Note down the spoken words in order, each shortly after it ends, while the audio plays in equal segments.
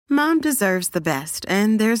Mom deserves the best,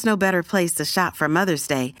 and there's no better place to shop for Mother's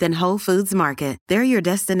Day than Whole Foods Market. They're your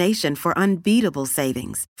destination for unbeatable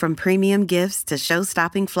savings, from premium gifts to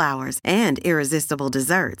show-stopping flowers and irresistible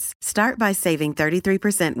desserts. Start by saving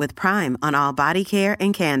 33% with Prime on all body care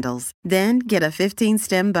and candles. Then get a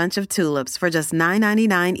 15-stem bunch of tulips for just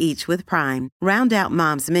 $9.99 each with Prime. Round out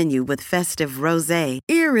Mom's menu with festive rosé,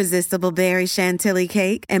 irresistible berry chantilly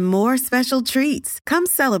cake, and more special treats. Come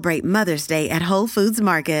celebrate Mother's Day at Whole Foods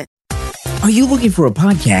Market. Are you looking for a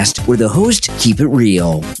podcast where the hosts keep it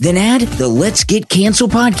real? Then add the Let's Get Canceled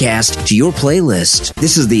podcast to your playlist.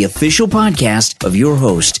 This is the official podcast of your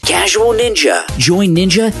host, Casual Ninja. Join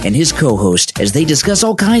Ninja and his co-host as they discuss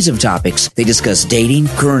all kinds of topics. They discuss dating,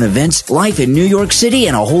 current events, life in New York City,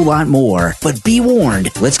 and a whole lot more. But be warned,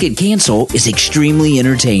 Let's Get Canceled is extremely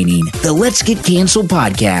entertaining. The Let's Get Canceled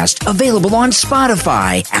podcast, available on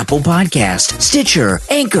Spotify, Apple Podcast, Stitcher,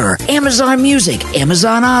 Anchor, Amazon Music,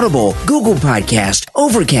 Amazon Audible, Google Podcast,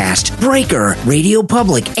 Overcast, Breaker, Radio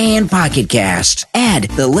Public, and Pocket Cast. Add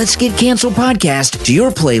the Let's Get Canceled podcast to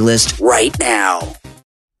your playlist right now.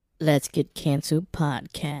 Let's Get Canceled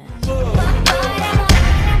podcast.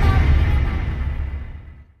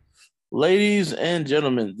 Ladies and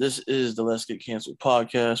gentlemen, this is the Let's Get Canceled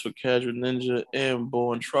podcast with Casual Ninja and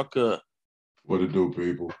Born Trucker. What it do,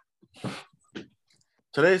 people?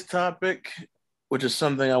 Today's topic, which is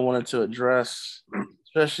something I wanted to address,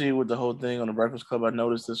 especially with the whole thing on the Breakfast Club I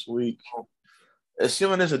noticed this week.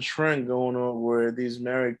 Assuming there's a trend going on where these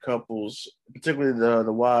married couples, particularly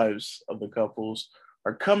the wives of the couples,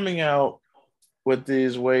 are coming out with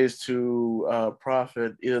these ways to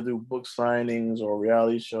profit either through book signings or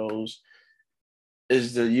reality shows,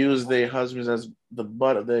 is to use their husbands as the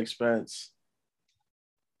butt of their expense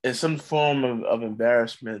in some form of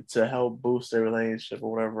embarrassment to help boost their relationship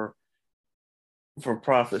or whatever for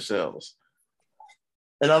profit sales.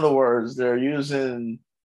 In other words, they're using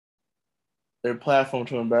their platform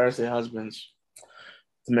to embarrass their husbands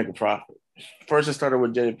to make a profit. First, it started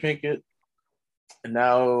with Jada Pinkett, and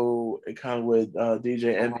now it comes with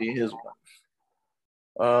DJ Envy and his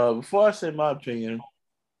wife. Before I say my opinion,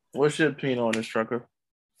 what's your opinion on this, Trucker?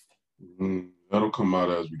 That'll come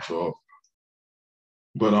out as we talk.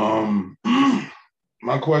 But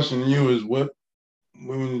my question to you is, when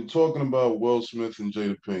you're talking about Will Smith and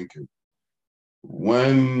Jada Pinkett,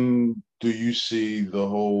 when do you see the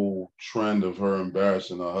whole trend of her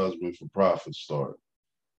embarrassing her husband for profit start?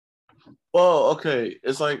 Well, okay,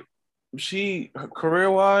 it's like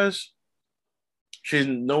career-wise, she's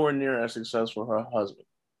nowhere near as successful as her husband.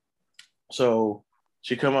 So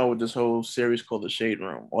she come out with this whole series called The Shade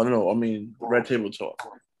Room. Red Table Talk,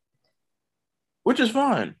 which is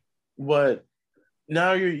fine. But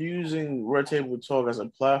now you're using Red Table Talk as a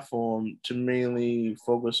platform to mainly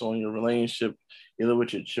focus on your relationship, either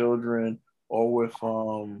with your children or with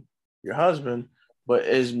your husband, but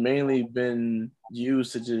it's mainly been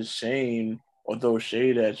used to just shame or throw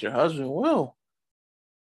shade at your husband, Will.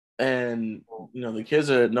 And, the kids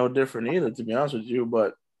are no different either, to be honest with you,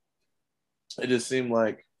 but it just seemed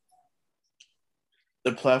like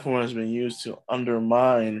the platform has been used to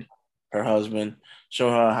undermine her husband, show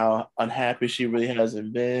her how unhappy she really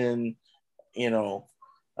hasn't been.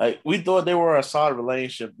 We thought they were a solid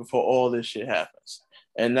relationship before all this shit happens.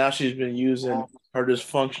 And now she's been using her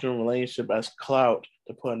dysfunctional relationship as clout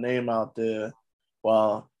to put a name out there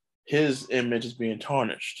while his image is being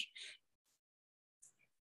tarnished.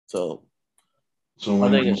 So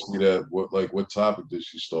when did you see that? What topic did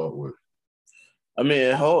she start with?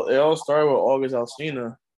 It all started with August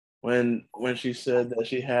Alsina when she said that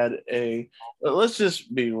she had let's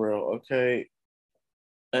just be real, okay?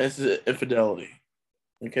 It's infidelity.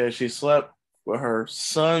 Okay, she slept with her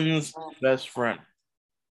son's best friend.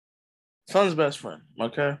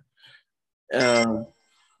 Okay?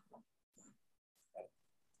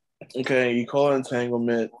 Okay, you call it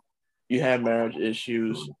entanglement. You have marriage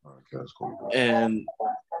issues. And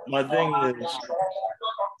my thing is,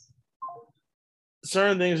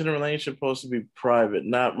 certain things in a relationship are supposed to be private,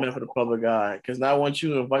 not meant for the public eye. Because now once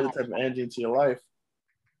you invite the type of energy into your life,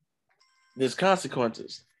 there's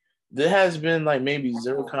consequences. There has been maybe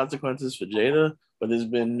zero consequences for Jada, but there's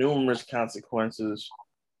been numerous consequences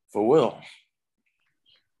for Will.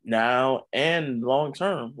 Now and long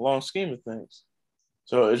scheme of things.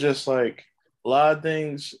 So it's just a lot of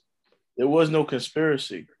things. There was no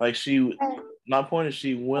conspiracy. My point is,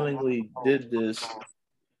 she willingly did this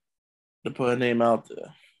to put her name out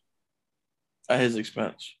there at his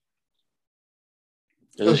expense.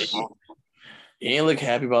 He ain't look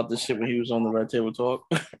happy about this shit when he was on the Red Table Talk.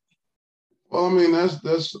 Well,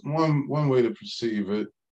 that's one way to perceive it.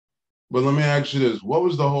 But let me ask you this. What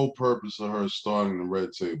was the whole purpose of her starting the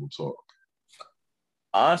Red Table Talk?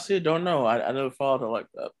 Honestly, don't know. I never followed her like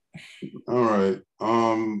that. All right.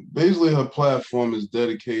 Basically, her platform is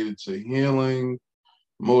dedicated to healing,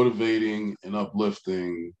 motivating, and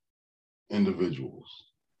uplifting individuals.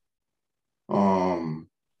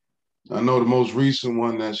 I know the most recent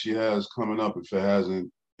one that she has coming up, if it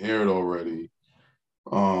hasn't aired already,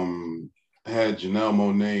 had Janelle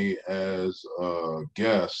Monáe as a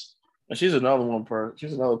guest. And she's another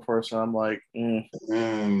She's another person. I'm like,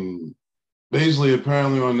 And basically,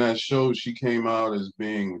 apparently on that show, she came out as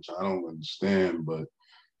being, which I don't understand, but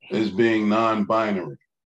as being non-binary.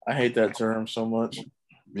 I hate that term so much.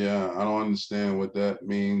 Yeah, I don't understand what that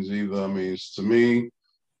means either. I mean, to me,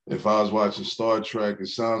 if I was watching Star Trek, it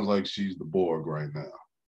sounds like she's the Borg right now,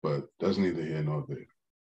 but that's neither here nor there.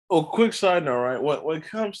 Oh, quick side note, right? When it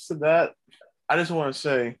comes to that, I just want to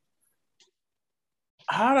say,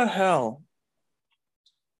 how the hell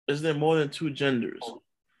is there more than two genders?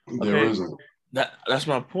 There isn't. That's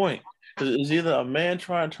my point. Because it's either a man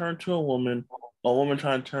trying to turn to a woman or a woman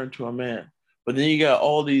trying to turn to a man. But then you got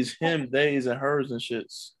all these him, theys, and hers and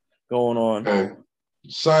shits going on. Okay.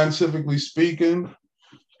 Scientifically speaking,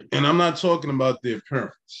 and I'm not talking about the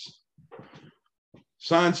appearance.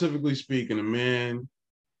 Scientifically speaking, a man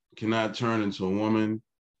cannot turn into a woman,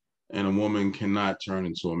 and a woman cannot turn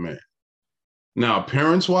into a man. Now,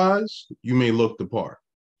 appearance-wise, you may look the part.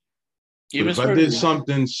 But if I did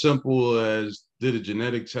something simple as did a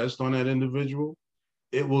genetic test on that individual,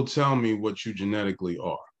 it will tell me what you genetically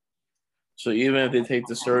are. So even if they take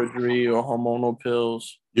the surgery or hormonal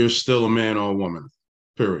pills, you're still a man or a woman,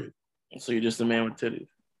 period. So you're just a man with titties?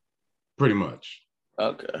 Pretty much.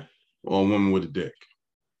 Okay. Or a woman with a dick.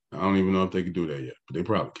 I don't even know if they can do that yet, but they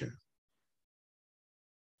probably can.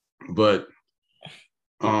 But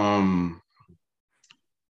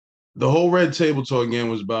the whole Red Table Talk again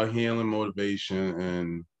was about healing, motivation,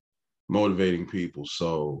 and motivating people.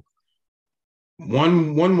 So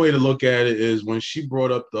one way to look at it is when she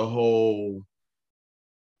brought up the whole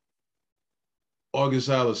August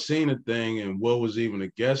Alsina thing and Will was even a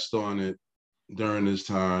guest on it during this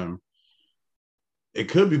time, it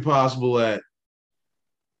could be possible that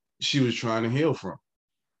she was trying to heal from,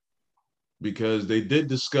 because they did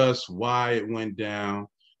discuss why it went down.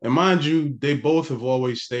 And mind you, they both have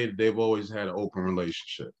always stated they've always had an open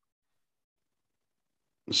relationship.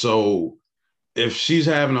 So if she's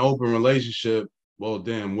having an open relationship, well,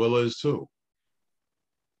 then Will is too.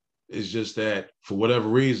 It's just that for whatever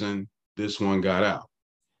reason, this one got out.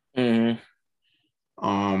 Mm-hmm.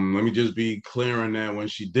 Let me just be clear on that. When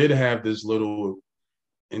she did have this little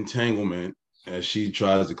entanglement, as she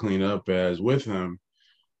tries to clean up as with him,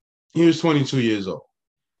 he was 22 years old.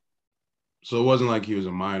 So it wasn't like he was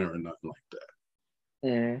a minor or nothing like that.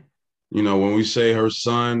 Mm-hmm. You know, when we say her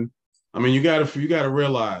son, I mean, you gotta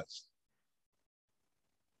realize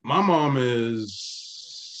my mom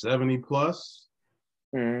is 70 plus,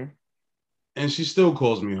 and she still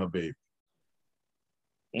calls me her baby.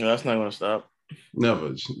 No, that's not gonna stop. Never.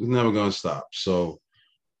 It's never gonna stop. So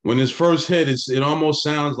when this first hit, it almost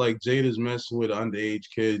sounds like Jada's messing with an underage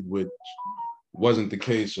kid, which wasn't the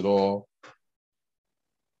case at all.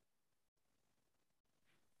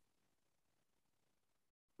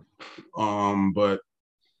 But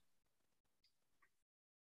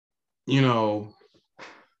you know,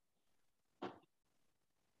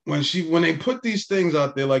 when they put these things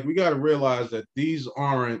out there, like, we got to realize that these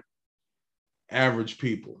aren't average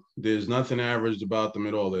people. There's nothing average about them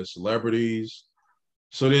at all. They're celebrities.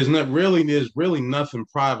 So there's really nothing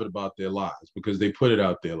private about their lives, because they put it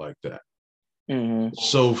out there like that. Mm-hmm.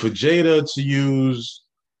 So for Jada to use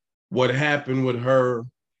what happened with her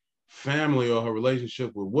family or her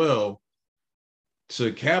relationship with Will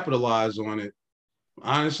to capitalize on it,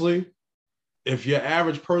 honestly, if your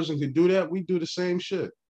average person could do that, we do the same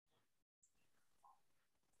shit.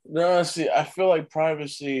 No, see, I feel like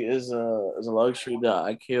privacy is a luxury that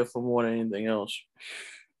I care for more than anything else.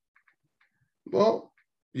 Well,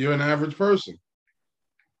 you're an average person.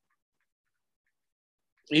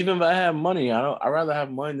 Even if I have money, I'd rather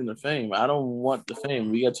have money than the fame. I don't want the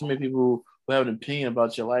fame. We got too many people who have an opinion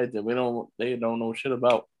about your life that they don't know shit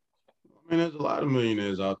about. I mean, there's a lot of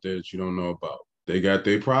millionaires out there that you don't know about. They got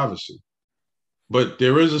their privacy. But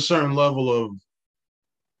there is a certain level of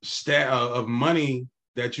money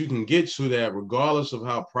that you can get to that, regardless of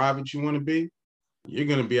how private you want to be, you're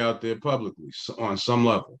going to be out there publicly on some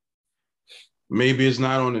level. Maybe it's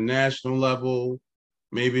not on a national level,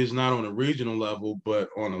 maybe it's not on a regional level, but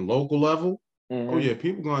on a local level, oh yeah,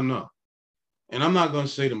 people going to know. And I'm not going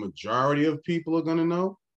to say the majority of people are going to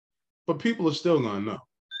know, but people are still going to know.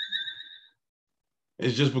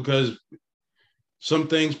 It's just because some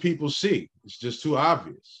things people see. It's just too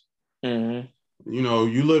obvious. Mm-hmm. You know,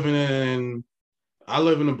 I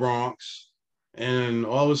live in the Bronx, and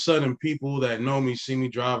all of a sudden people that know me see me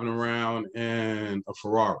driving around in a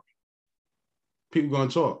Ferrari. People gonna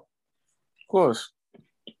talk. Of course.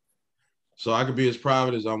 So I could be as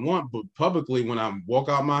private as I want, but publicly when I walk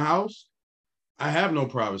out my house, I have no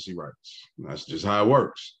privacy rights. That's just how it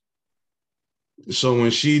works. So when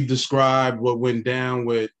she described what went down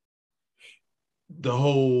with the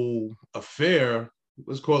whole affair,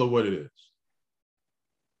 let's call it what it is.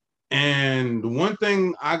 And the one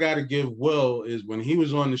thing I got to give Will is when he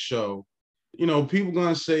was on the show, you know, people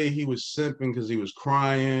going to say he was simping because he was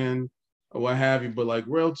crying or what have you. But like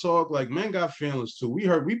real talk, like men got feelings too.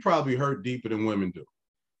 We probably hurt deeper than women do.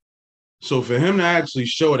 So for him to actually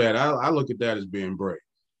show that, I look at that as being brave.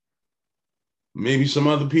 Maybe some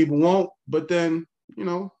other people won't, but then, you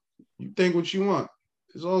know, you think what you want.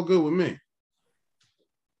 It's all good with me.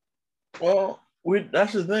 Well,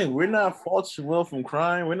 that's the thing. We're not faulting Will from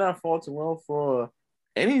crying. We're not faulting Will for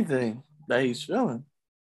anything that he's feeling.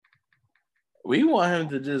 We want him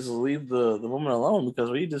to just leave the woman alone because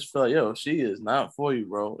we just feel like, yo, she is not for you,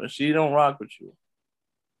 bro. And she don't rock with you.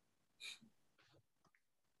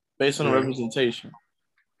 Based on the representation.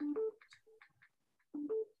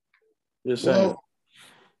 Just saying. Well,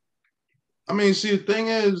 I mean, see, the thing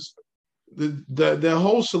is, the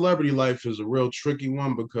whole celebrity life is a real tricky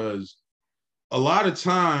one because a lot of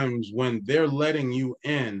times when they're letting you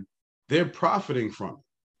in, they're profiting from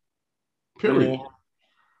it. Period. Yeah.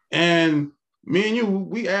 And me and you,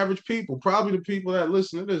 we average people, probably the people that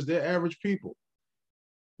listen to this, they're average people.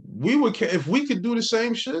 We would, if we could do the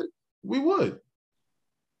same shit, we would.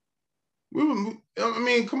 I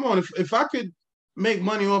mean, come on, if I could make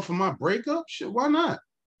money off of my breakup, shit, why not?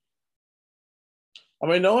 I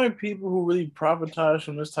mean, the only people who really profitize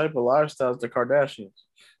from this type of lifestyle is the Kardashians.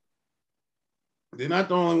 They're not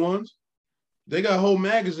the only ones. They got whole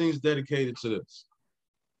magazines dedicated to this.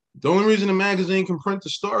 The only reason the magazine can print the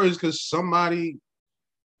story is because somebody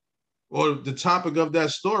or the topic of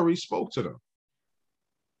that story spoke to them.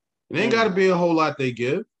 It ain't got to be a whole lot they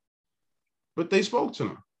give, but they spoke to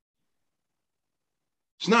them.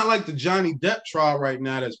 It's not like the Johnny Depp trial right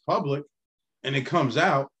now that's public and it comes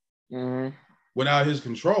out without his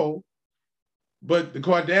control. But the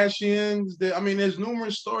Kardashians, there's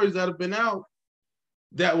numerous stories that have been out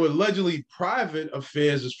that were allegedly private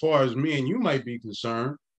affairs as far as me and you might be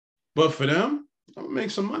concerned. But for them, I'm gonna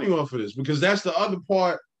make some money off of this because that's the other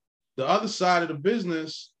part, the other side of the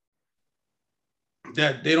business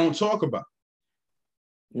that they don't talk about.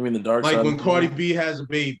 You mean the dark side? Like when Cardi B has a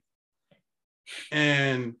baby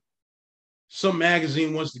and some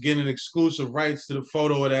magazine wants to get an exclusive rights to the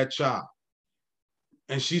photo of that child.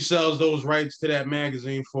 And she sells those rights to that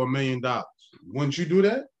magazine for $1 million. Wouldn't you do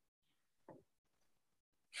that?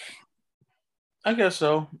 I guess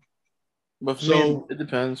so. But for me, it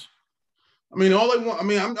depends. I mean, all they want,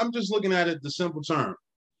 I'm just looking at it the simple term.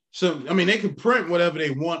 So, they can print whatever they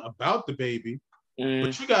want about the baby,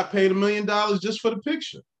 but you got paid $1 million just for the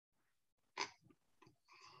picture.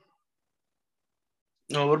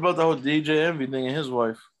 No, what about the whole DJ Envy thing and his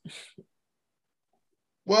wife?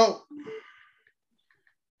 Well,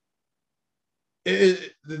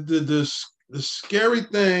 the scary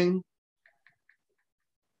thing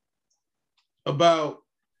about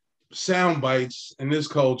sound bites in this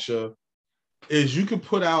culture is you could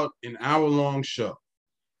put out an hour-long show.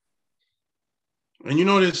 And you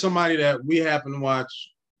know there's somebody that we happen to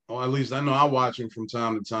watch, or at least I know I watch him from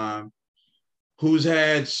time to time, who's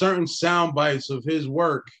had certain sound bites of his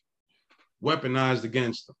work weaponized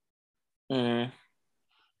against him.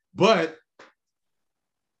 But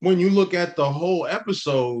when you look at the whole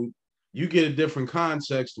episode, you get a different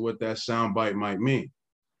context to what that sound bite might mean.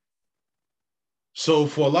 So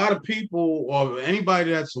for a lot of people or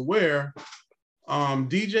anybody that's aware,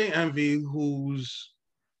 DJ Envy, who's,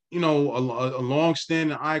 a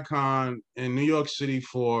long-standing icon in New York City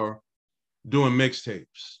for doing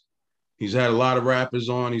mixtapes. He's had a lot of rappers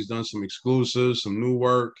on. He's done some exclusives, some new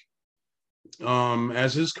work.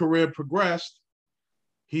 As his career progressed,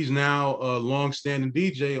 he's now a long-standing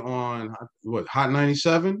DJ on, Hot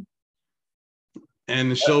 97?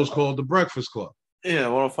 And the show's called The Breakfast Club. Yeah,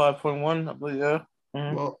 105.1, I believe, yeah.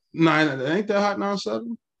 Well, ain't that Hot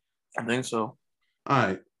 97? I think so. All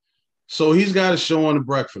right. So he's got a show on The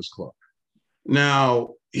Breakfast Club. Now,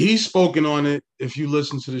 he's spoken on it, if you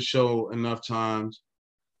listen to the show enough times.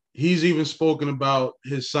 He's even spoken about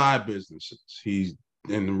his side businesses. He's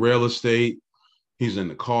in the real estate. He's in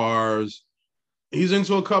the cars. He's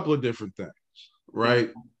into a couple of different things, right?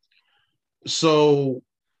 So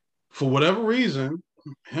for whatever reason,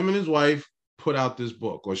 him and his wife put out this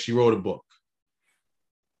book, or she wrote a book.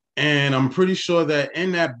 And I'm pretty sure that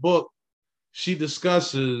in that book, she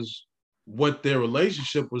discusses what their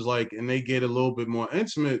relationship was like, and they get a little bit more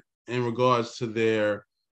intimate in regards to their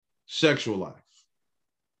sexual life.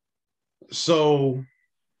 So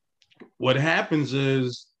what happens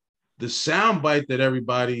is the soundbite that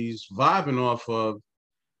everybody's vibing off of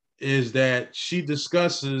is that she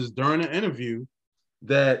discusses during the interview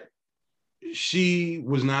that she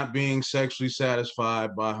was not being sexually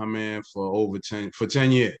satisfied by her man for 10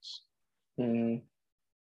 years. Mm-hmm.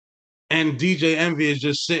 And DJ Envy is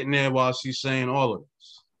just sitting there while she's saying all of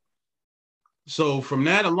this. So from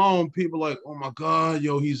that alone, people are like, oh my God,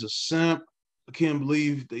 yo, he's a simp. I can't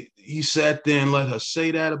believe he sat there and let her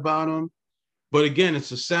say that about him. But again,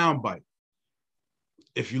 it's a soundbite.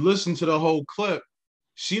 If you listen to the whole clip,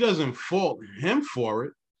 she doesn't fault him for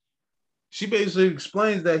it. She basically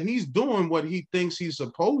explains that he's doing what he thinks he's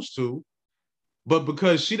supposed to, but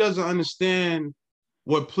because she doesn't understand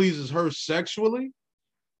what pleases her sexually,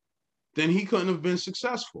 then he couldn't have been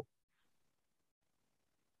successful.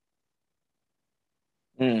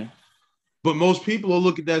 Mm. But most people will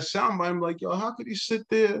look at that soundbite and be like, yo, how could he sit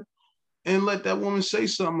there and let that woman say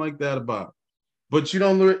something like that about it? But you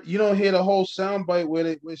don't hear the whole soundbite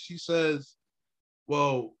where she says,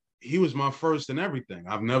 well, he was my first and everything.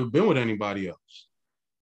 I've never been with anybody else.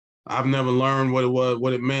 I've never learned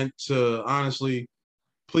what it meant to honestly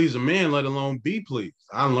please a man, let alone be pleased.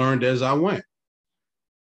 I learned as I went.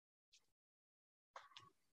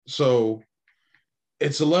 So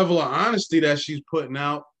it's a level of honesty that she's putting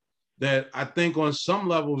out that I think on some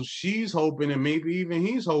levels she's hoping, and maybe even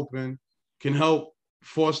he's hoping, can help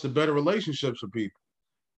foster better relationships with people.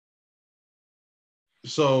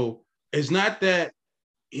 So it's not that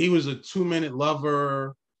he was a 2-minute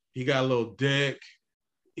lover, he got a little dick,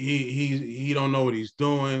 he don't know what he's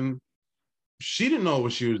doing. She didn't know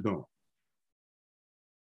what she was doing.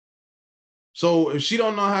 So if she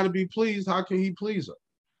don't know how to be pleased, how can he please her?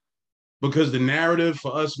 Because the narrative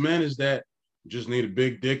for us men is that you just need a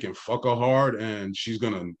big dick and fuck her hard and she's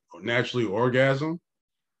gonna naturally orgasm.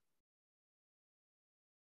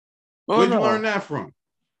 Where'd you learn that from?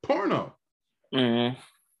 Porno. Mm-hmm.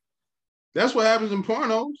 That's what happens in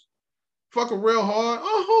pornos. Fuck her real hard.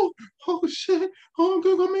 Oh shit. Oh,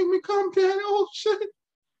 you're gonna make me come, daddy. Oh shit.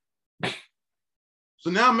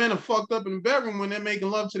 So now men are fucked up in the bedroom when they're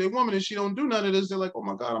making love to their woman and she don't do none of this. They're like, oh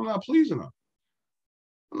my God, I'm not pleasing her.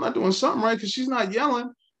 I'm not doing something right because she's not yelling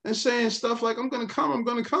and saying stuff like, I'm gonna come.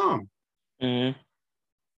 Mm-hmm.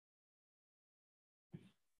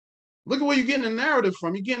 Look at where you're getting the narrative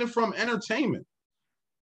from. You're getting it from entertainment.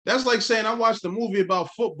 That's like saying I watched a movie about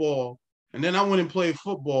football and then I went and played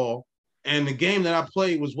football and the game that I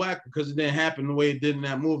played was whack because it didn't happen the way it did in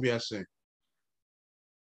that movie I seen.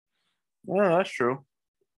 Yeah, that's true.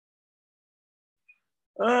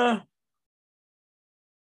 I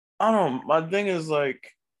don't. My thing is like,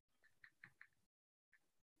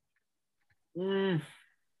 I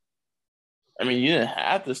mean, you didn't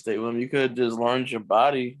have to stay with him. You could have just learned your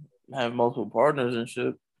body, have multiple partners and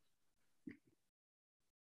shit.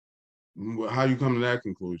 How you come to that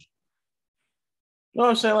conclusion? You know what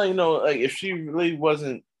I'm saying? Like, like if she really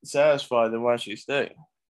wasn't satisfied, then why should she stay?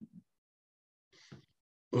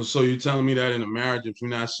 Well, so you're telling me that in a marriage, if you're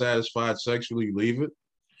not satisfied sexually, you leave it?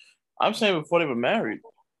 I'm saying before they were married.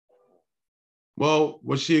 Well,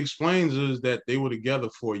 what she explains is that they were together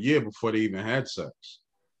for a year before they even had sex.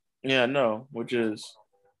 Yeah, no, which is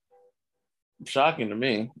shocking to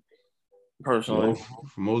me, personally. Well,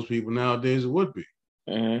 for most people nowadays, it would be.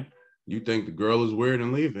 Mm-hmm. You think the girl is weird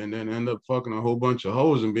and leave, and then end up fucking a whole bunch of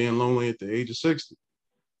hoes and being lonely at the age of 60.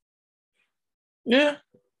 Yeah,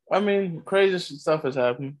 I mean, crazy stuff has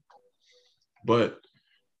happened. But,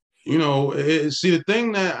 see, the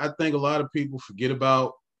thing that I think a lot of people forget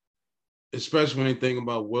about, especially when they think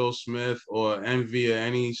about Will Smith or Envy or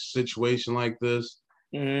any situation like this,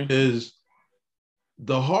 is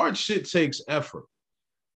the hard shit takes effort.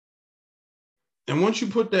 And once you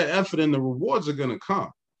put that effort in, the rewards are going to come.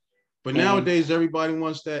 But nowadays, everybody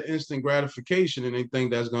wants that instant gratification and they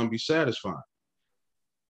think that's going to be satisfying.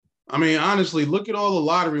 I mean, honestly, look at all the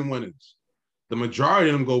lottery winners. The majority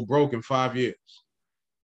of them go broke in 5 years.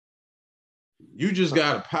 You just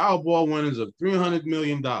got a Powerball winners of $300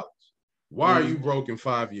 million. Why are you broke in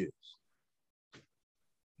 5 years?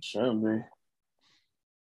 Shouldn't be.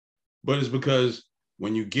 But it's because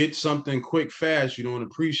when you get something quick, fast, you don't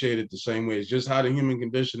appreciate it the same way. It's just how the human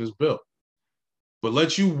condition is built. But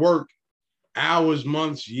let you work hours,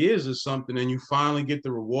 months, years or something, and you finally get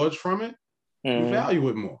the rewards from it, you value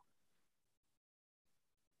it more.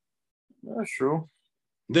 That's true.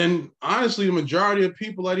 Then honestly, the majority of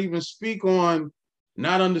people that even speak on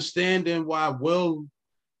not understanding why Will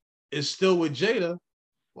is still with Jada,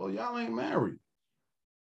 well, y'all ain't married.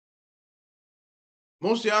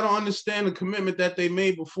 Most of y'all don't understand the commitment that they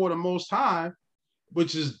made before the Most High,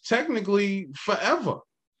 which is technically forever.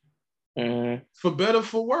 Mm-hmm. For better,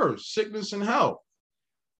 for worse, sickness and health.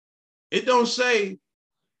 It don't say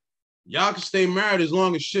y'all can stay married as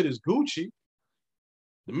long as shit is Gucci.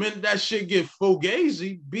 The minute that shit get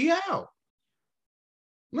fugazi, be out.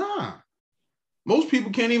 Nah. Most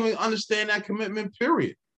people can't even understand that commitment,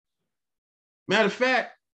 period. Matter of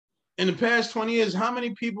fact, in the past 20 years, how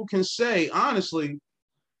many people can say, honestly,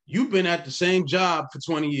 you've been at the same job for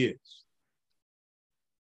 20 years?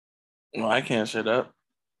 No, I can't say that.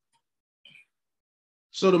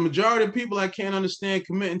 So the majority of people that can't understand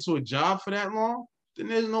committing to a job for that long, then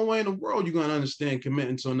there's no way in the world you're going to understand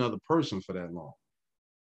committing to another person for that long.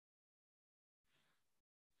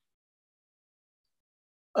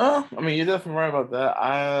 I mean, you're definitely right about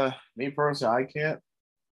that. Me personally, I can't.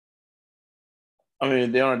 I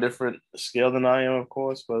mean, they're on a different scale than I am, of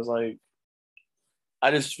course, but it's like,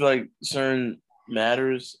 I just feel like certain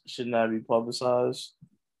matters should not be publicized.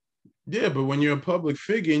 Yeah, but when you're a public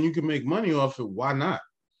figure and you can make money off it, why not?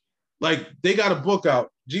 Like, they got a book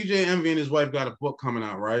out. DJ Envy and his wife got a book coming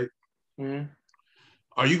out, right? Mm-hmm.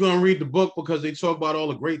 Are you going to read the book because they talk about all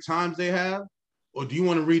the great times they have? Or do you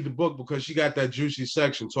want to read the book because she got that juicy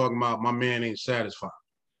section talking about my man ain't satisfied?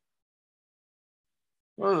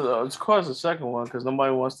 Well, it's course the second one because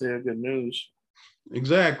nobody wants to hear good news.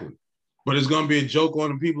 Exactly. But it's going to be a joke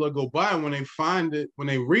on the people that go by when they find it, when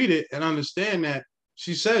they read it and understand that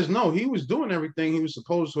she says, no, he was doing everything he was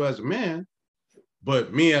supposed to as a man.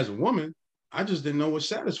 But me as a woman, I just didn't know what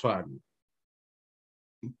satisfied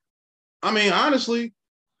me. I mean, honestly,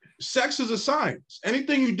 sex is a science.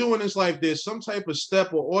 Anything you do in this life, there's some type of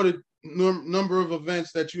step or ordered number of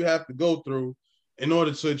events that you have to go through in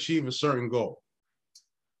order to achieve a certain goal.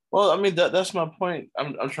 Well, I mean, that's my point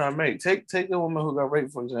I'm trying to make. Take the woman who got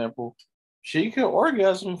raped, for example. She could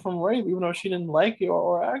orgasm from rape even though she didn't like it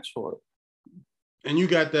or ask for it. And you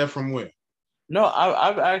got that from where? No,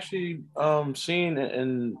 I've actually seen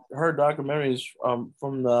and heard documentaries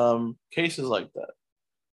from the cases like that.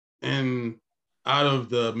 And out of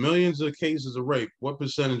the millions of cases of rape, what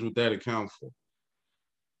percentage would that account for?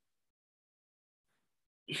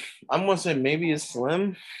 I'm gonna say maybe it's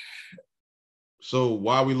slim. So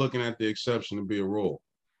why are we looking at the exception to be a rule?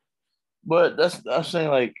 But I'm saying,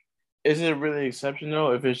 like, is it really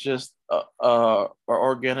exceptional if it's just an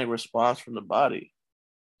organic response from the body?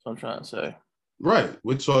 That's what I'm trying to say. Right.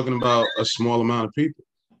 We're talking about a small amount of people.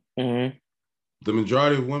 Mm-hmm. The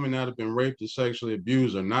majority of women that have been raped or sexually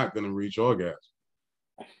abused are not going to reach orgasm.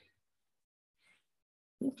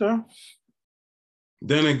 Okay.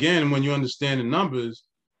 Then again, when you understand the numbers,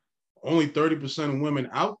 only 30% of women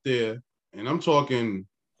out there, and I'm talking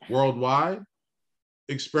worldwide,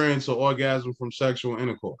 experience an orgasm from sexual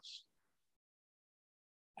intercourse.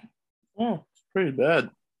 Oh, it's pretty bad.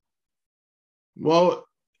 Well,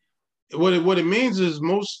 what it means is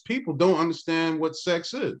most people don't understand what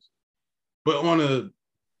sex is. But on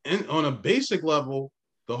a basic level,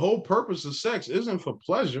 the whole purpose of sex isn't for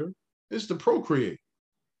pleasure, it's to procreate.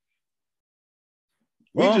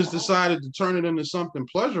 We just decided to turn it into something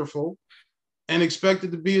pleasurable and expect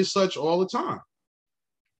it to be as such all the time.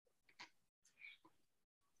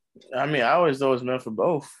 I mean, I always thought it was meant for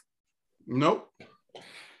both. Nope.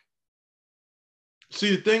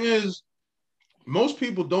 See, the thing is, most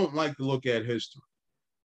people don't like to look at history.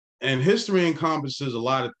 And history encompasses a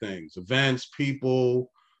lot of things, events,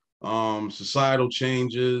 people, societal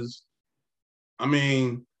changes. I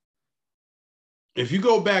mean, if you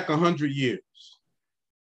go back 100 years,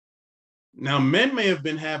 now men may have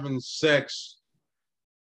been having sex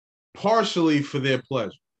partially for their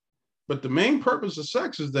pleasure, but the main purpose of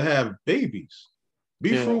sex is to have babies,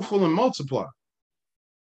 be fruitful and multiply.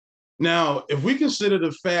 Now, if we consider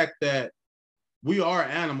the fact that we are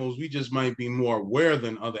animals, we just might be more aware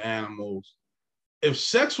than other animals. If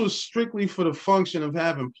sex was strictly for the function of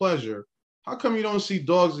having pleasure, how come you don't see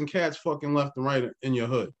dogs and cats fucking left and right in your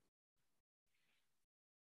hood?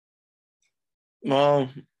 Well,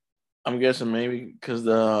 I'm guessing maybe because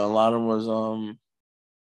a lot of them was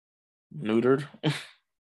neutered.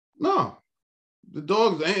 No. The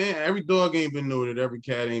dogs, every dog ain't been neutered, every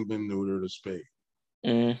cat ain't been neutered or spayed.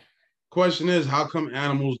 Mm. Question is, how come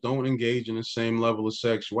animals don't engage in the same level of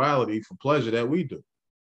sexuality for pleasure that we do?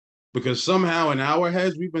 Because somehow in our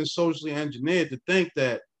heads, we've been socially engineered to think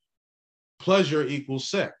that pleasure equals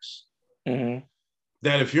sex. Mm-hmm.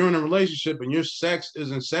 that if you're in a relationship and your sex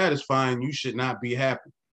isn't satisfying, you should not be happy.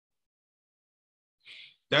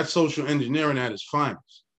 That's social engineering at its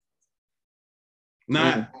finest.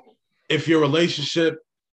 Not if your relationship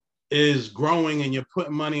is growing and you're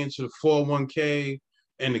putting money into the 401k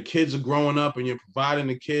and the kids are growing up and you're providing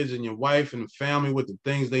the kids and your wife and the family with the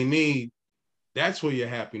things they need, that's where your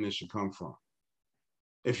happiness should come from.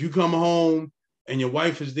 If you come home and your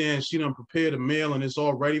wife is there and she done prepared a meal and it's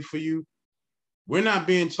all ready for you, we're not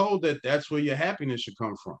being told that that's where your happiness should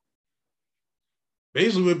come from.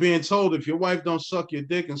 Basically, we're being told if your wife don't suck your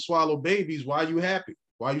dick and swallow babies, why are you happy?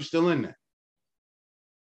 Why are you still in that?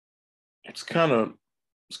 It's kind of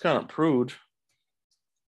prude.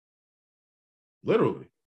 Literally.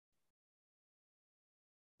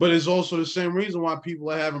 But it's also the same reason why people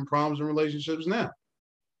are having problems in relationships now.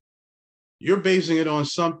 You're basing it on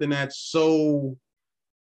something that's so,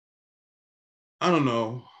 I don't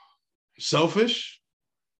know, selfish,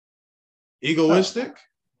 egoistic,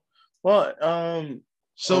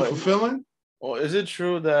 self-fulfilling. Well, is it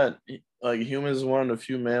true that like humans is one of the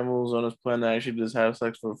few mammals on this planet that actually just have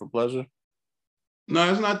sex for pleasure?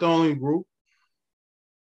 No, it's not the only group.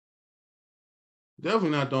 Definitely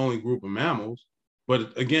not the only group of mammals.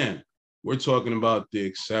 But again, we're talking about the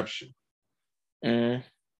exception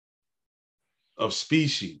of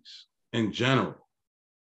species in general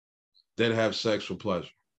that have sex for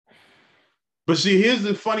pleasure. But see, here's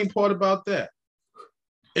the funny part about that.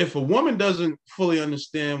 If a woman doesn't fully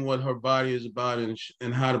understand what her body is about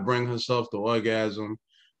and how to bring herself to orgasm,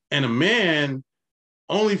 and a man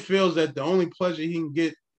only feels that the only pleasure he can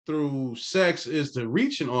get through sex is to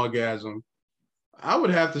reach an orgasm, I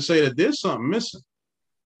would have to say that there's something missing.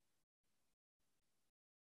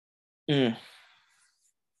 I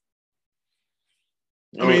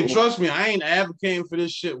mean, trust me, I ain't advocating for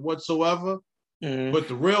this shit whatsoever. But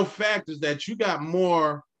the real fact is that you got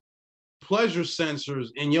more pleasure sensors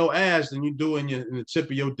in your ass than you do in the tip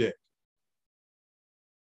of your dick.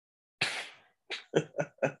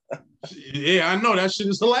 Yeah, I know that shit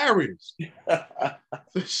is hilarious.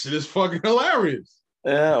 This shit is fucking hilarious.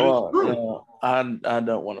 Yeah, well, I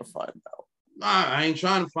don't want to find out. I ain't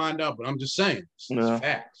trying to find out, but I'm just saying it's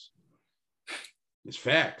facts. It's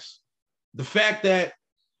facts. The fact that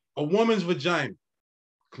a woman's vagina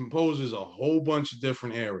composes a whole bunch of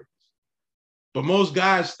different areas, but most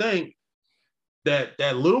guys think that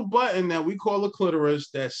that little button that we call a clitoris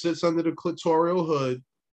that sits under the clitoral hood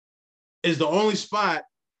is the only spot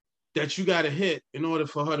that you got to hit in order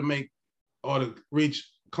for her to make or to reach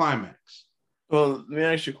climax. Well, let me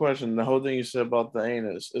ask you a question. The whole thing you said about the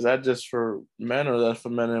anus, is that just for men or that's for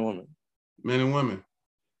men and women? Men and women.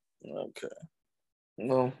 Okay.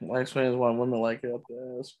 Well, my experience why women like it up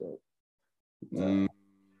the ass, but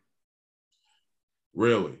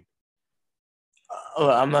really?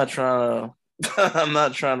 I'm not trying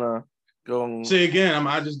to go. See, again,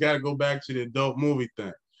 I just got to go back to the adult movie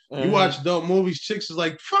thing. You watch adult movies, chicks is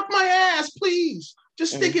like, fuck my ass, please.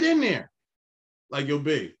 Just stick it in there. Like, yo,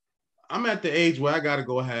 B, I'm at the age where I got to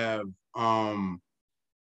go have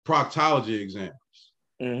proctology exams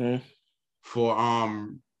for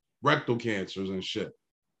rectal cancers and shit.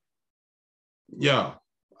 Yo,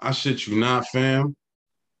 I shit you not, fam.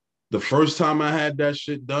 The first time I had that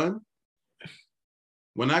shit done,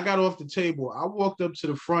 when I got off the table, I walked up to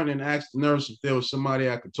the front and asked the nurse if there was somebody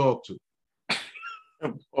I could talk to.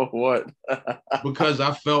 For what? Because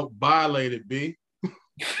I felt violated, B.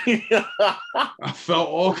 I felt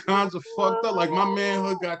all kinds of fucked up, like my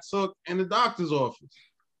manhood got took in the doctor's office.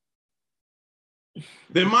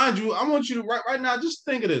 Then mind you, I want you to right now, just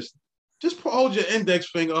think of this. Just hold your index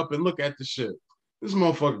finger up and look at the shit. This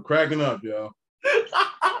motherfucker cracking up, yo.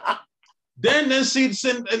 Then see,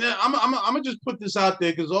 and then I'm gonna just put this out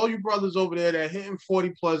there because all you brothers over there that hitting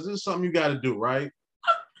 40 plus, this is something you got to do, right?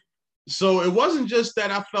 So it wasn't just that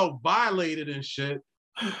I felt violated and shit,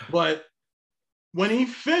 but when he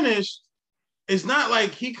finished, it's not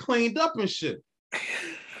like he cleaned up and shit.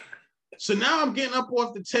 So now I'm getting up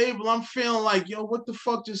off the table. I'm feeling like, yo, what the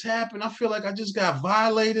fuck just happened? I feel like I just got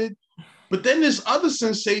violated. But then this other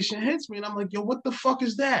sensation hits me and I'm like, yo, what the fuck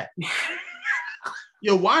is that?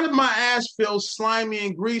 Yo, why did my ass feel slimy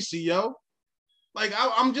and greasy, yo? Like,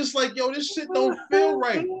 I'm just like, yo, this shit don't feel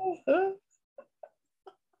right.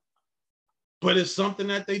 But it's something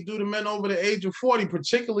that they do to men over the age of 40,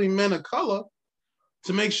 particularly men of color,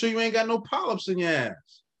 to make sure you ain't got no polyps in your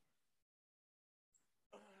ass.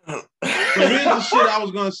 So here's the shit I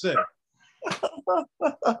was gonna say.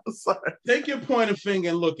 Sorry. Take your pointer finger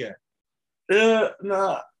and look at it. Yeah,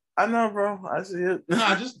 nah, I know, bro. I see it.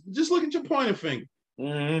 Nah, just look at your pointer finger.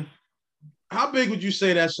 Mm-hmm. How big would you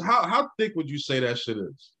say that? How thick would you say that shit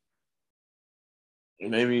is?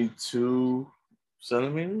 Maybe 2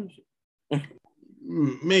 centimeters.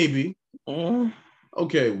 Maybe.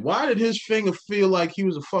 Okay, why did his finger feel like he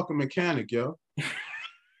was a fucking mechanic, yo?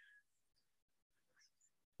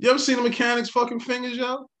 You ever seen a mechanic's fucking fingers,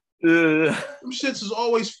 yo? Them shits is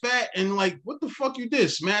always fat and like, what the fuck you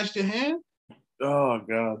did? Smashed your hand? Oh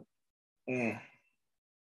God.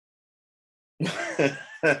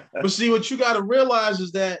 But see, what you got to realize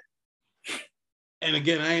is that, and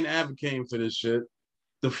again, I ain't advocating for this shit.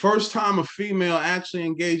 The first time a female actually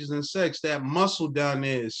engages in sex, that muscle down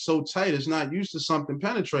there is so tight, it's not used to something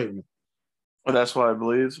penetrating it. Well, that's why it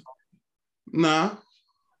bleeds. Nah,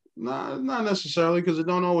 not necessarily, because it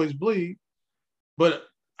don't always bleed. But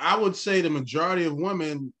I would say the majority of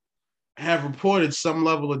women have reported some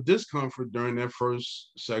level of discomfort during their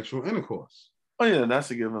first sexual intercourse. Oh yeah,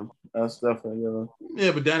 that's a given. That's definitely a given.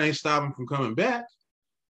 Yeah, but that ain't stopping from coming back.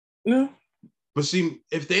 Yeah. But see,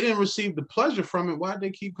 if they didn't receive the pleasure from it, why'd they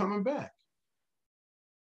keep coming back?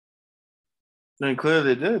 Then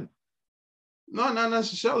clearly they did. No, not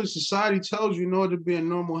necessarily. Society tells you in order to be a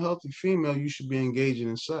normal, healthy female, you should be engaging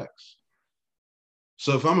in sex.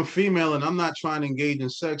 So if I'm a female and I'm not trying to engage in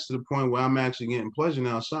sex to the point where I'm actually getting pleasure,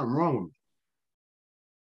 now something wrong with me.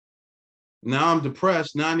 Now I'm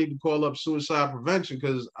depressed. Now I need to call up suicide prevention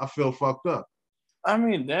because I feel fucked up. I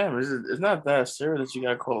mean, damn, it's not that serious that you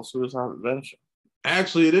got called suicide prevention.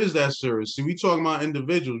 Actually, it is that serious. See, we talking about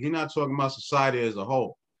individuals. You're not talking about society as a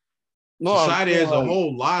whole. No, society as a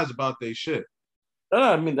whole lies about their shit. No,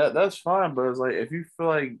 I mean that's fine, but it's like if you feel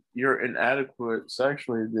like you're inadequate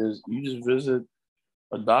sexually, you just visit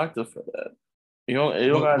a doctor for that. You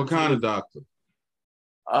don't what kind of doctor?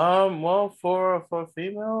 Well, for a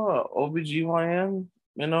female, OBGYN,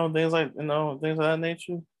 things like that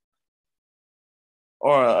nature.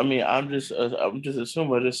 Or I mean, I'm just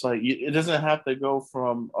assuming, just like it doesn't have to go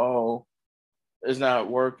from it's not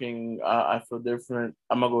working. I feel different.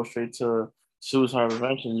 I'm gonna go straight to suicide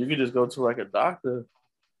prevention. You could just go to like a doctor.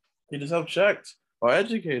 You just have checked or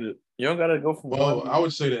educated. You don't gotta go from. Well, I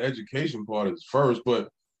would say the education part is first, but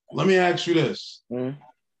let me ask you this. Mm-hmm.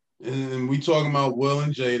 And we talking about Will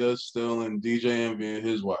and Jada still and DJ Envy and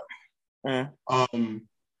his wife. Mm-hmm.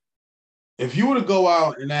 If you were to go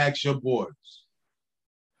out and ask your boys,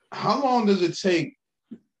 how long does it take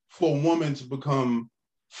for a woman to become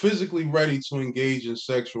physically ready to engage in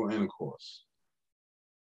sexual intercourse?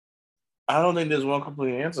 I don't think there's one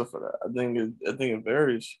complete answer for that. I think it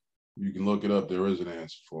varies. You can look it up. There is an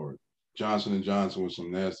answer for it. Johnson & Johnson was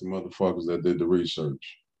some nasty motherfuckers that did the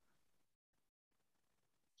research.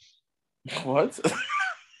 What?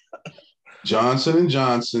 Johnson &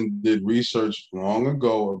 Johnson did research long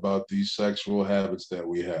ago about these sexual habits that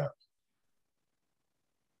we have.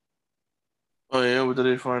 Oh, yeah? What did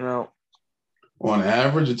they find out? On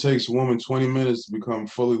average, it takes a woman 20 minutes to become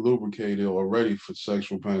fully lubricated or ready for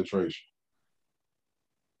sexual penetration.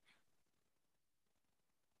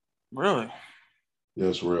 Really?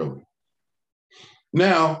 Yes, really.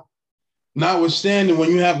 Now, notwithstanding,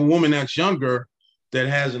 when you have a woman that's younger that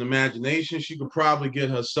has an imagination, she could probably get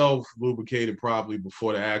herself lubricated probably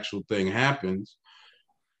before the actual thing happens.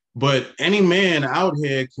 But any man out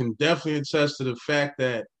here can definitely attest to the fact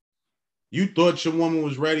that you thought your woman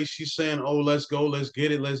was ready. She's saying, oh, let's go, let's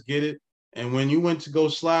get it. And when you went to go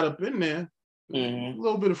slide up in there, a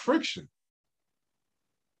little bit of friction.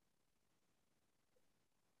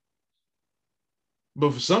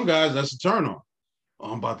 But for some guys, that's a turn on.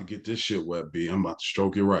 Oh, I'm about to get this shit wet, B. I'm about to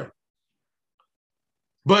stroke it right.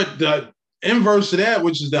 But the inverse of that,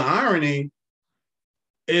 which is the irony,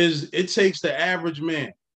 is it takes the average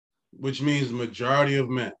man, which means the majority of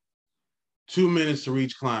men, 2 minutes to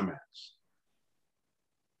reach climax.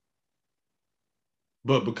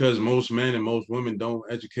 But because most men and most women don't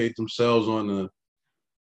educate themselves on the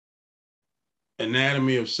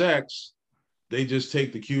anatomy of sex, they just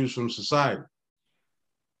take the cues from society.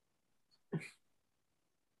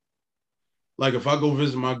 Like if I go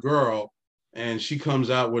visit my girl and she comes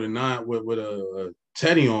out with a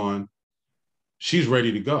teddy on, she's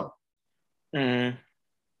ready to go. Mm-hmm.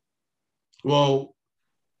 Well,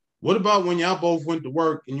 what about when y'all both went to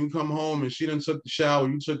work and you come home and she done took the shower,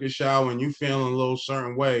 you took a shower and you feeling a little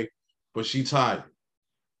certain way, but she tired?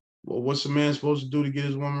 Well, what's a man supposed to do to get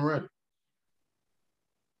his woman ready?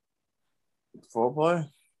 Foreplay?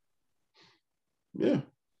 Yeah.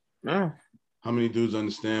 Yeah. How many dudes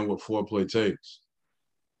understand what foreplay takes?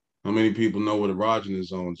 How many people know what erogenous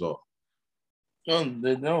zones are? No,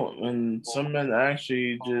 they don't. And some men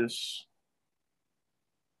actually just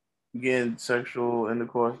get sexual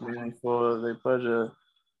intercourse for their pleasure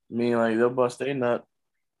mean, like, they'll bust a nut,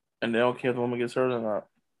 and they don't care if the woman gets hurt or not.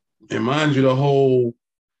 And mind you, the whole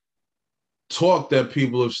talk that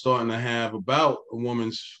people are starting to have about a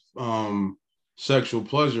woman's sexual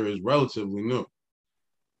pleasure is relatively new.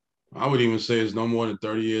 I would even say it's no more than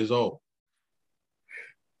 30 years old.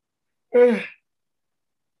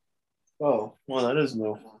 Oh, well, that is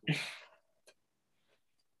new.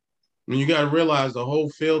 And you got to realize the whole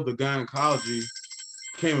field of gynecology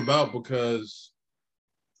came about because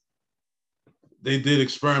they did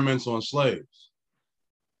experiments on slaves.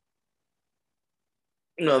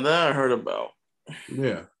 No, that I heard about.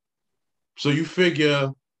 Yeah. So you figure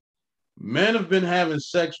men have been having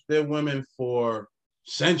sex with their women for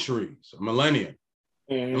centuries, a millennia.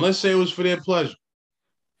 Mm-hmm. And let's say it was for their pleasure.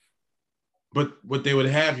 But what they would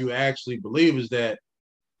have you actually believe is that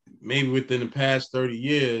maybe within the past 30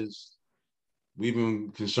 years, we've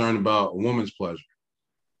been concerned about a woman's pleasure.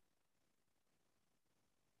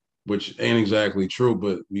 Which ain't exactly true,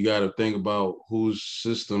 but we got to think about whose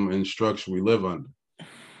system and structure we live under.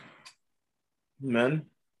 Men?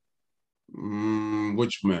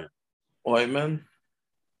 Which men? White men?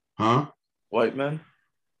 Huh? White men?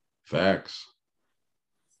 Facts.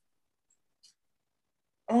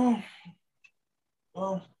 Oh.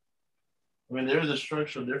 Well, I mean, there's a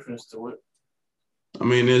structural difference to it. I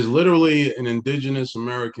mean, there's literally an indigenous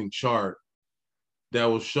American chart that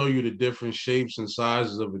will show you the different shapes and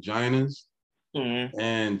sizes of vaginas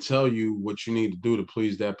and tell you what you need to do to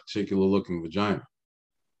please that particular looking vagina.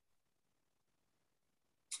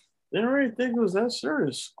 Didn't really think it was that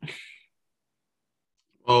serious.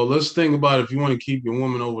 Well, let's think about if you want to keep your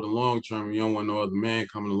woman over the long term, you don't want no other man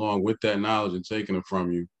coming along with that knowledge and taking it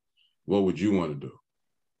from you, what would you want to do?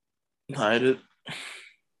 Hide it.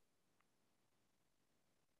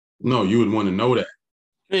 No, you would want to know that.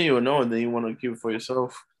 Yeah, you would know it, then you want to keep it for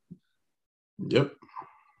yourself. Yep.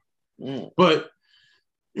 But,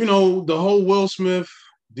 you know, the whole Will Smith,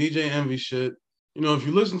 DJ Envy shit, you know, if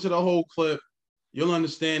you listen to the whole clip, you'll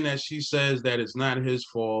understand that she says that it's not his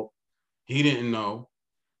fault. He didn't know.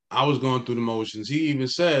 I was going through the motions. He even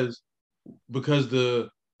says, because the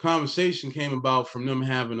conversation came about from them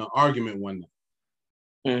having an argument one night.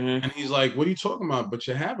 And he's like, what are you talking about? But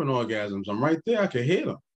you're having orgasms. I'm right there. I can hear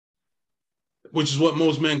them. Which is what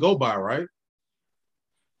most men go by, right?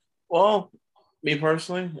 Well, me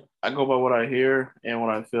personally, I go by what I hear and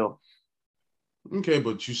what I feel. Okay,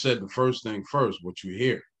 but you said the first thing first, what you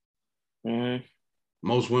hear.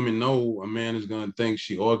 Most women know a man is going to think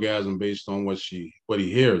she orgasm based on what he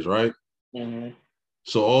hears, right?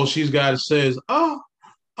 So all she's got to say is, oh,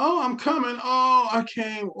 I'm coming. Oh, I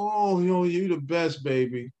came. Oh, you the best,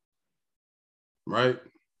 baby. Right?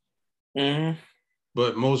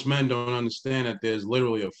 But most men don't understand that there's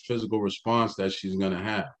literally a physical response that she's going to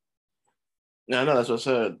have. Yeah, I know, that's what I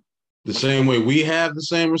said. The same way we have the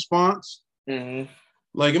same response.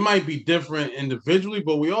 Like, it might be different individually,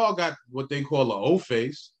 but we all got what they call an O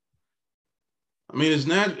face. I mean,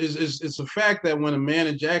 it's a fact that when a man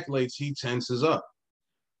ejaculates, he tenses up.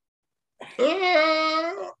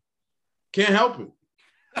 Can't help it.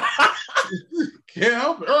 Can't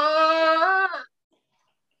help it.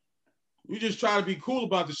 You just try to be cool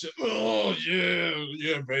about the shit. Oh,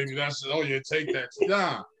 yeah, baby, that's it. Oh, yeah, take that.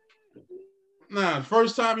 Nah,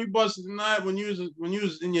 first time you busted the nut when you was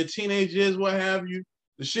in your teenage years, what have you,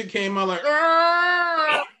 the shit came out like,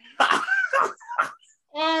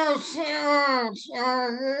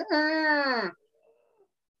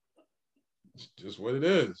 it's just what it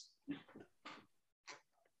is.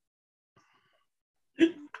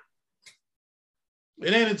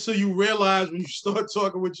 It ain't until you realize when you start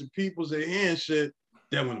talking with your peoples and hearing shit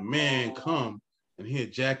that when a man come and he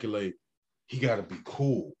ejaculate, he gotta be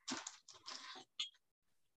cool.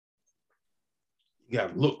 You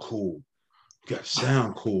gotta look cool. You gotta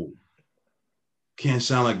sound cool. Can't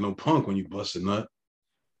sound like no punk when you bust a nut.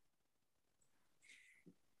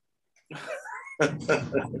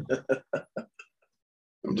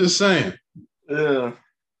 I'm just saying. Yeah.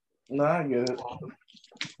 No, I get it.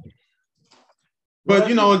 But,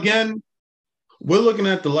 you know, again, we're looking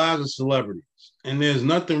at the lives of celebrities, and there's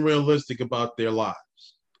nothing realistic about their lives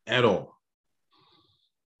at all.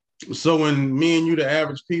 So when me and you, the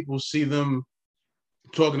average people, see them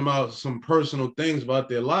talking about some personal things about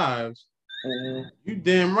their lives, you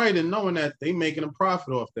damn right in knowing that they making a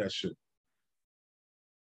profit off that shit.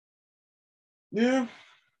 Yeah.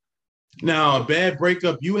 Now, a bad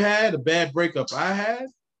breakup you had, a bad breakup I had,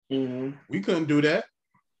 we couldn't do that,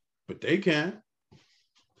 but they can.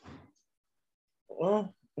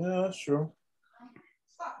 Well, yeah, that's true.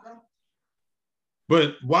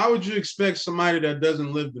 But why would you expect somebody that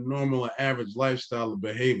doesn't live the normal or average lifestyle to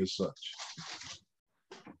behave as such?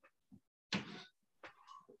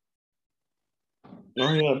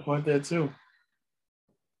 Oh, yeah, point there too.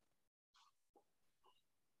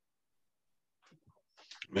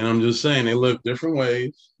 Man, I'm just saying they live different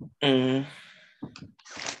ways. Mm-hmm.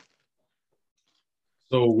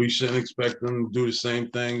 So we shouldn't expect them to do the same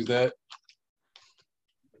things that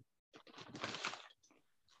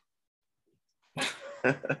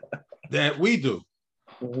that we do.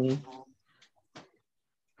 Mm-hmm.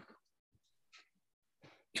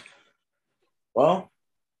 Well,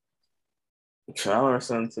 I learned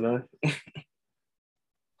something today.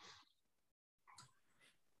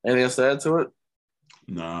 Anything else to add to it?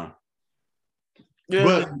 Nah. Yeah.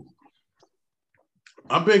 But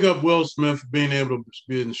I big up Will Smith for being able to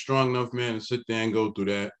be a strong enough man to sit there and go through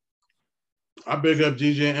that. I big up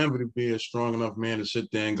DJ Envy to be a strong enough man to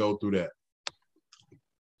sit there and go through that.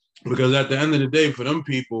 Because at the end of the day, for them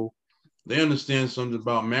people, they understand something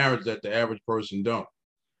about marriage that the average person don't.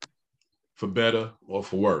 For better or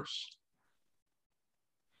for worse.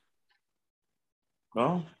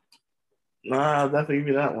 Well, nah, I'll definitely give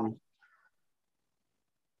you that one.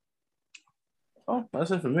 Oh,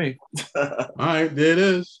 that's it for me. All right, there it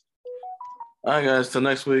is. All right, guys. Till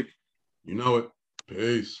next week. You know it.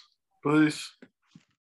 Peace. Peace.